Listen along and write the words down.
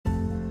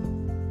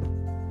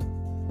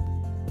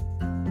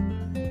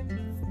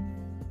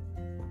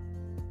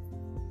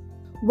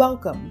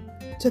Welcome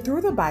to Through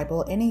the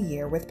Bible in a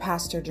Year with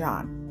Pastor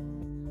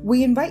John.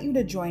 We invite you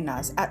to join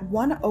us at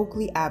 1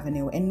 Oakley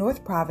Avenue in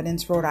North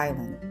Providence, Rhode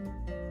Island.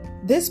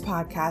 This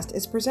podcast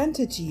is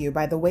presented to you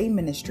by The Way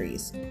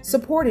Ministries,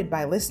 supported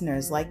by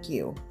listeners like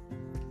you.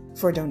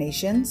 For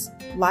donations,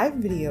 live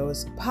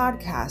videos,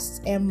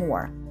 podcasts, and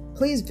more,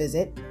 please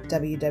visit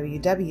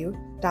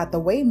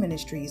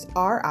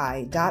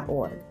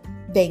www.thewayministriesri.org.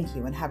 Thank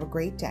you and have a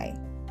great day.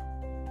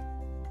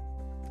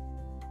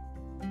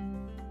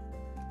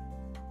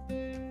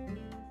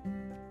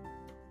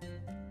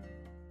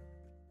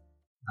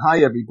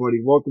 Hi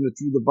everybody, welcome to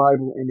Through the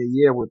Bible in a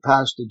Year with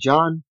Pastor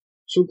John.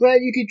 So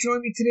glad you could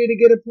join me today to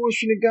get a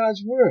portion of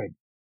God's Word.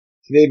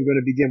 Today we're going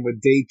to begin with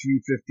day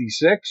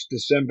 356,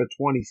 December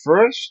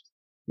 21st,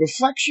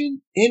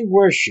 Reflection and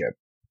Worship.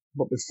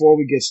 But before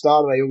we get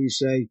started, I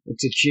always say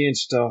it's a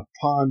chance to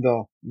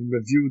ponder and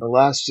review the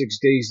last 6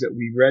 days that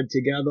we read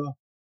together,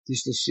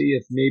 just to see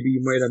if maybe you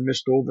might have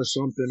missed over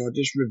something, or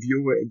just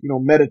review it,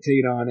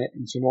 meditate on it.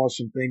 It's an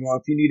awesome thing. Or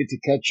if you needed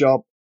to catch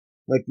up,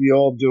 like we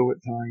all do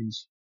at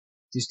times,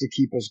 just to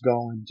keep us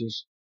going.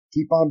 Just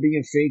keep on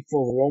being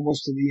faithful. We're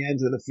almost to the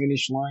end of the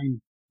finish line.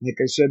 Like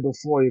I said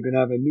before, you're going to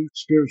have a new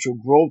spiritual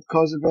growth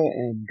because of it,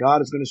 and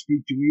God is going to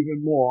speak to you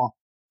even more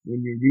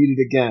when you read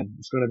it again.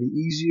 It's going to be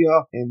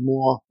easier and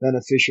more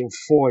beneficial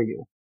for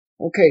you.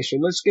 Okay, so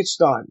let's get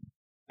started.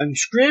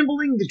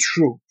 Unscrambling the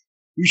truth.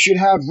 We should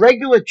have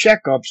regular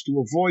checkups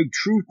to avoid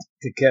truth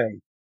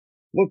decay.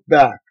 Look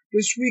back.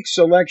 This week's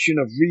selection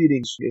of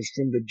readings is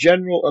from the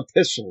general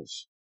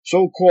epistles,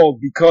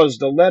 so-called because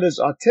the letters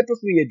are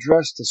typically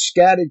addressed to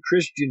scattered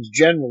Christians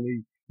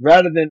generally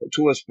rather than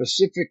to a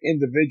specific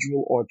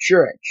individual or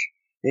church.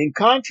 In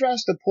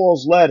contrast to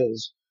Paul's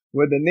letters,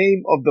 where the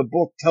name of the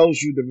book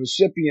tells you the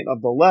recipient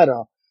of the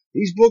letter,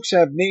 these books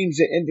have names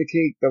that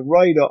indicate the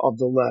writer of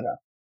the letter.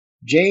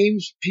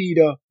 James,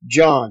 Peter,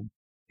 John.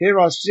 Here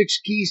are 6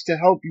 keys to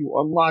help you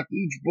unlock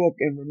each book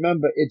and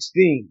remember its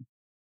theme.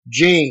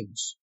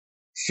 James,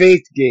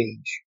 faith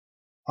gauge.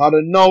 How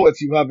to know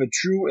if you have a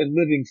true and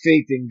living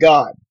faith in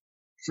God.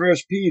 1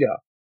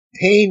 Peter,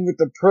 pain with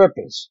a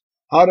purpose.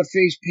 How to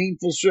face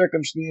painful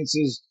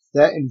circumstances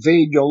that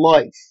invade your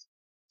life.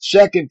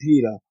 2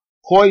 Peter,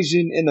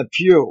 poison in the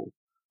pew.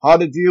 How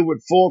to deal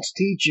with false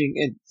teaching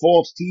and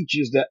false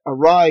teachers that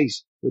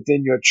arise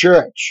within your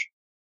church.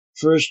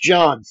 1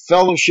 John,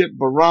 fellowship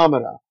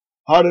barometer.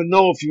 How to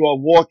know if you are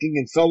walking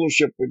in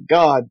fellowship with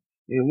God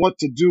and what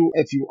to do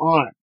if you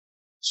aren't.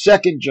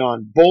 2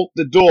 John, bolt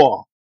the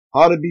door.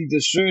 How to be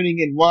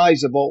discerning and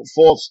wise about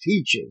false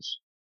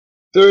teachers.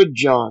 3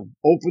 John,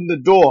 open the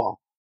door.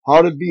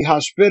 How to be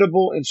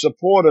hospitable and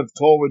supportive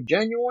toward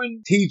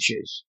genuine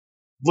teachers.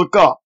 Look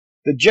up.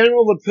 The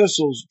general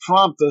epistles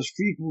prompt us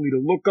frequently to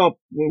look up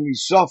when we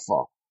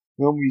suffer,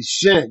 when we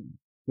sin,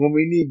 when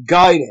we need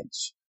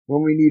guidance,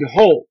 when we need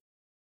hope,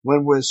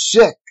 when we're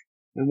sick,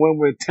 and when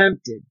we're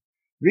tempted.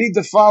 Read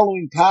the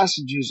following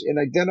passages and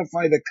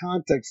identify the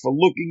context for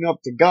looking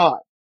up to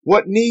God.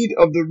 What need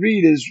of the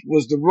readers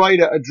was the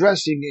writer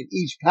addressing in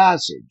each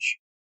passage?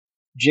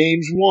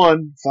 James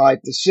 1,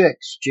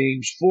 5-6,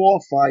 James 4,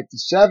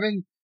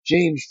 5-7,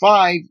 James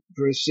 5,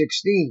 verse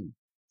 16,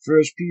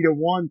 1 Peter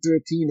 1,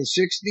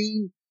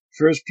 13-16,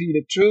 1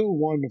 Peter 2,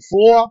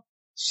 1-4,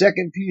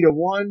 2 Peter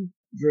 1,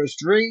 verse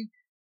 3,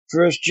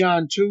 1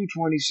 John 2,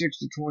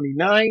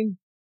 26-29,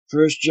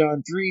 1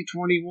 John 3,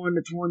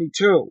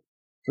 21-22,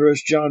 1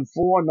 John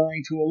 4,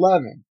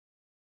 9-11.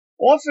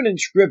 Often in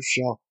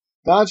Scripture,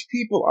 God's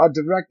people are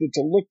directed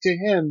to look to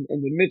Him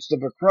in the midst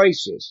of a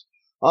crisis.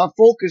 Our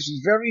focus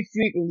is very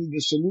frequently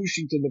the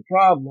solution to the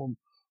problem,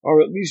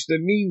 or at least the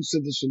means to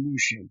the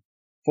solution.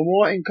 For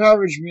more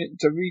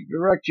encouragement to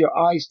redirect your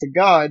eyes to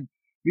God,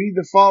 read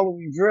the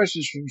following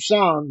verses from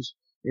Psalms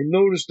and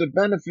notice the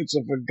benefits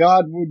of a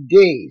Godward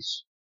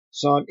gaze.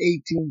 Psalm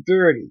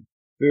 18:30,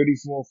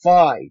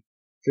 34:5,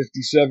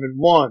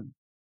 57:1,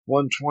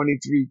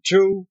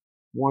 123:2,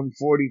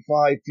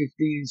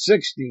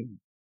 145:15-16.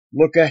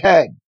 Look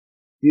ahead.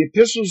 The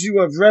epistles you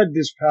have read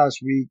this past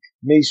week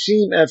may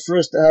seem at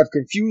first to have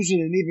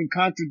confusing and even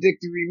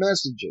contradictory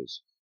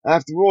messages.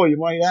 After all, you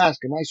might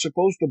ask, am I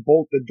supposed to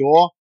bolt the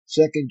door,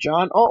 2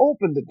 John, or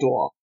open the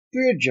door,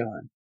 3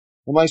 John?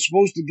 Am I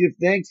supposed to give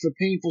thanks for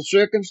painful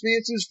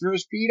circumstances,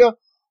 1 Peter,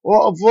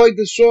 or avoid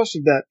the source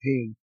of that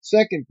pain,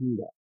 2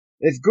 Peter?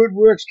 If good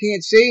works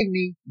can't save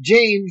me,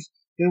 James,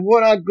 then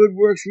what are good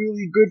works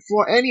really good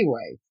for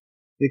anyway?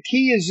 The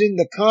key is in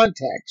the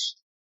context.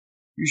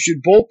 You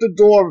should bolt the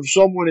door if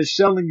someone is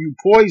selling you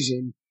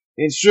poison,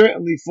 and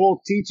certainly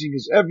false teaching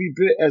is every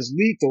bit as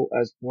lethal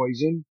as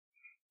poison.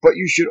 But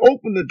you should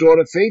open the door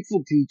to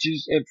faithful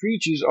teachers and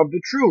preachers of the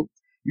truth.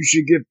 You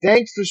should give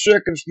thanks for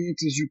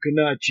circumstances you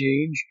cannot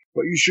change,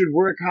 but you should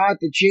work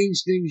hard to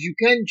change things you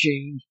can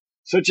change,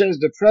 such as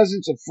the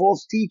presence of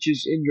false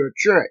teachers in your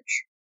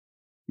church.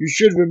 You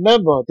should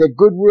remember that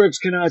good works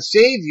cannot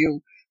save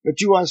you, but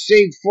you are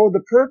saved for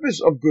the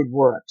purpose of good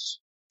works.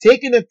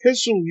 Take an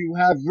epistle you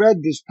have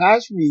read this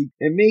past week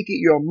and make it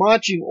your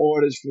marching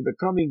orders for the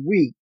coming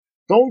week.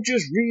 Don't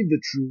just read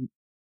the truth,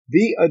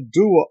 be a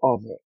doer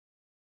of it.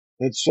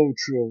 That's so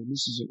true.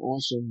 This is an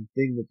awesome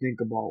thing to think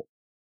about.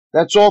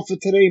 That's all for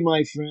today,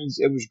 my friends.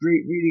 It was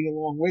great reading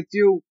along with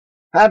you.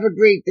 Have a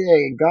great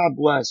day and God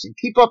bless and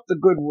keep up the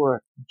good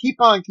work. Keep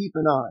on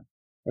keeping on.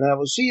 And I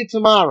will see you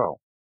tomorrow.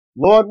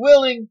 Lord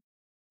willing,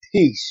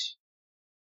 peace.